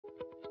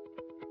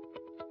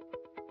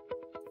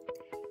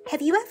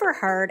Have you ever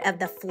heard of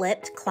the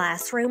flipped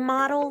classroom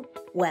model?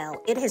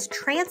 Well, it has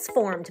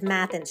transformed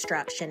math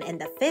instruction in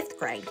the 5th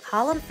grade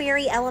Colham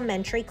Ferry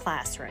elementary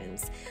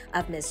classrooms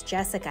of Ms.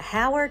 Jessica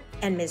Howard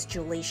and Ms.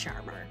 Julie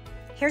Schirmer.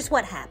 Here's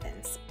what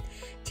happens.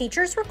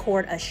 Teachers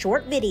record a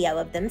short video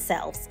of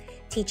themselves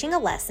teaching a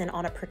lesson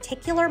on a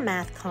particular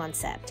math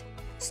concept.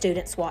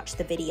 Students watch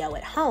the video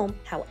at home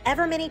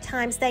however many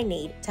times they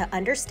need to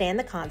understand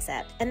the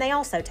concept, and they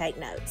also take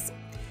notes.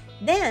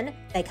 Then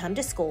they come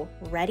to school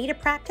ready to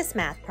practice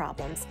math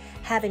problems,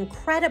 have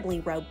incredibly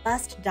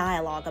robust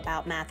dialogue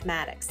about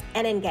mathematics,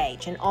 and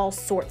engage in all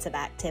sorts of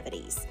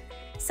activities.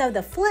 So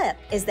the flip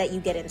is that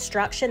you get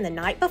instruction the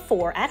night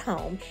before at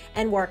home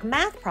and work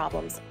math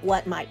problems,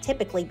 what might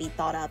typically be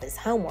thought of as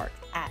homework,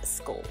 at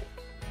school.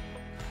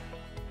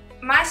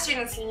 My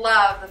students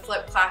love the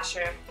flipped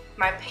classroom.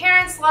 My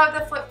parents love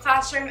the flipped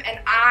classroom, and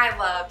I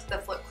loved the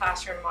flipped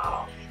classroom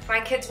model. My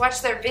kids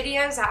watch their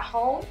videos at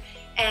home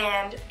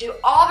and do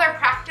all their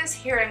practice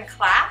here in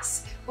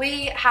class.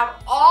 We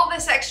have all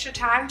this extra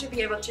time to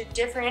be able to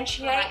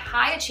differentiate. For my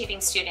high-achieving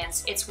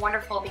students, it's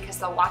wonderful because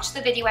they'll watch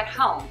the video at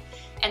home,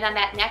 and then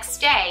that next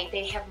day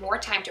they have more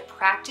time to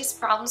practice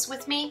problems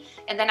with me,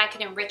 and then I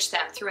can enrich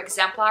them through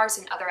exemplars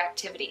and other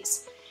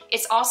activities.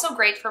 It's also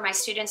great for my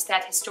students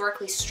that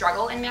historically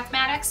struggle in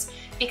mathematics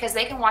because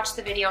they can watch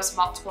the videos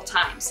multiple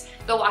times.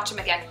 They'll watch them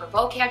again for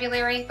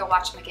vocabulary, they'll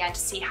watch them again to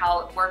see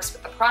how it works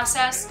with the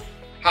process.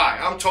 Hi,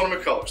 I'm Tony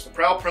McCullers, the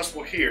proud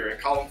principal here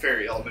at Colham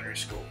Ferry Elementary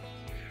School.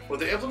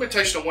 With the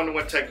implementation of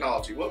one-to-one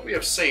technology, what we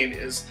have seen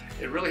is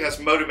it really has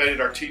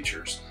motivated our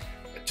teachers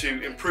to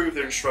improve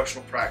their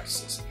instructional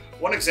practices.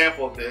 One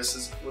example of this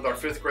is with our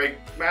 5th grade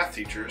math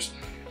teachers,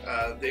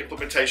 the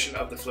implementation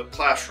of the flipped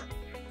classroom.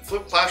 The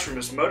flipped classroom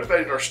has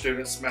motivated our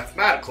students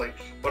mathematically,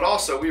 but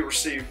also we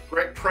receive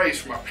great praise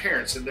from our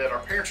parents in that our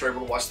parents are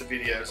able to watch the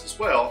videos as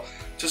well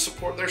to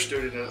support their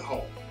student at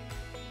home.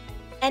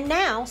 And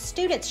now,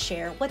 students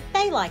share what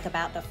they like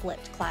about the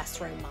flipped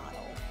classroom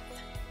model.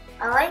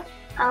 I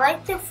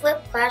like the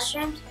flipped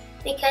classrooms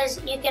because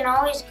you can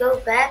always go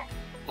back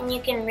and you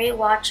can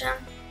re-watch them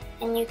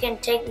and you can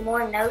take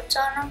more notes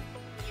on them.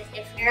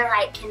 If you're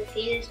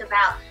confused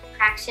about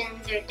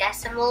fractions or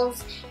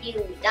decimals, you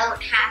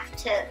don't have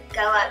to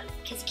go up,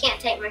 because you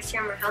can't take Miss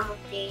Schirmer home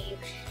with you,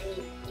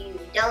 and you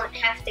don't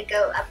have to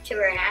go up to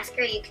her and ask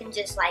her. You can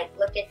just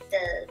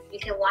you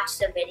can watch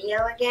the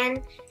video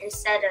again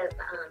instead of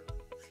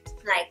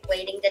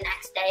waiting the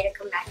next day to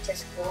come back to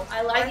school.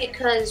 I like it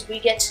because we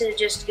get to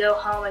just go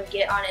home and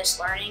get honest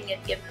learning.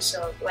 It gives us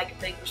a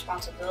big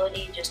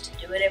responsibility just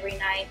to do it every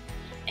night,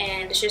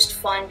 and it's just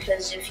fun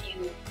because if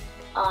you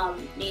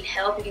need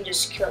help, you can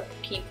just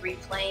keep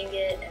replaying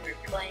it and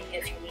replaying it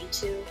if you need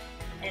to.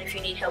 And if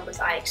you need help with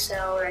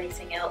IXL or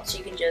anything else,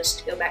 you can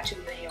just go back to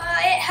the video.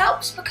 It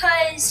helps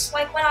because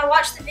when I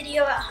watch the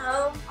video at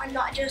home, I'm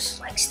not just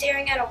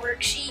staring at a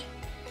worksheet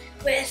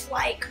with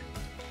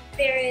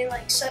very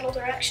subtle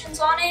directions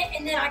on it,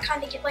 and then I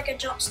kind of get a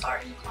jump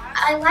start in class.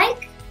 I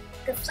like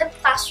the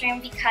flipped classroom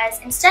because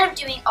instead of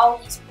doing all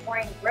these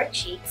boring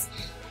worksheets,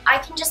 I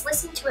can just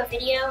listen to a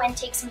video and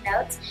take some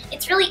notes.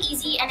 It's really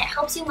easy and it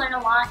helps you learn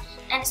a lot,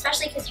 and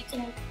especially because you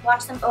can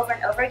watch them over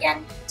and over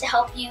again to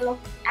help you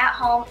at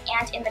home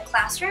and in the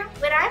classroom.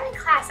 When I'm in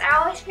class, I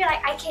always feel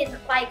like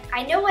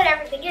I know what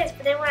everything is,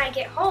 but then when I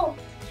get home,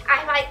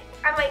 I'm like,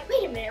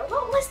 wait a minute,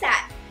 what was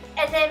that?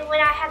 And then when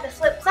I have the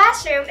flipped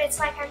classroom, it's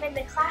like I'm in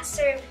the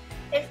classroom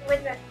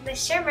with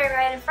Ms. Schirmer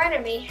right in front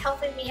of me,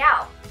 helping me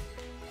out.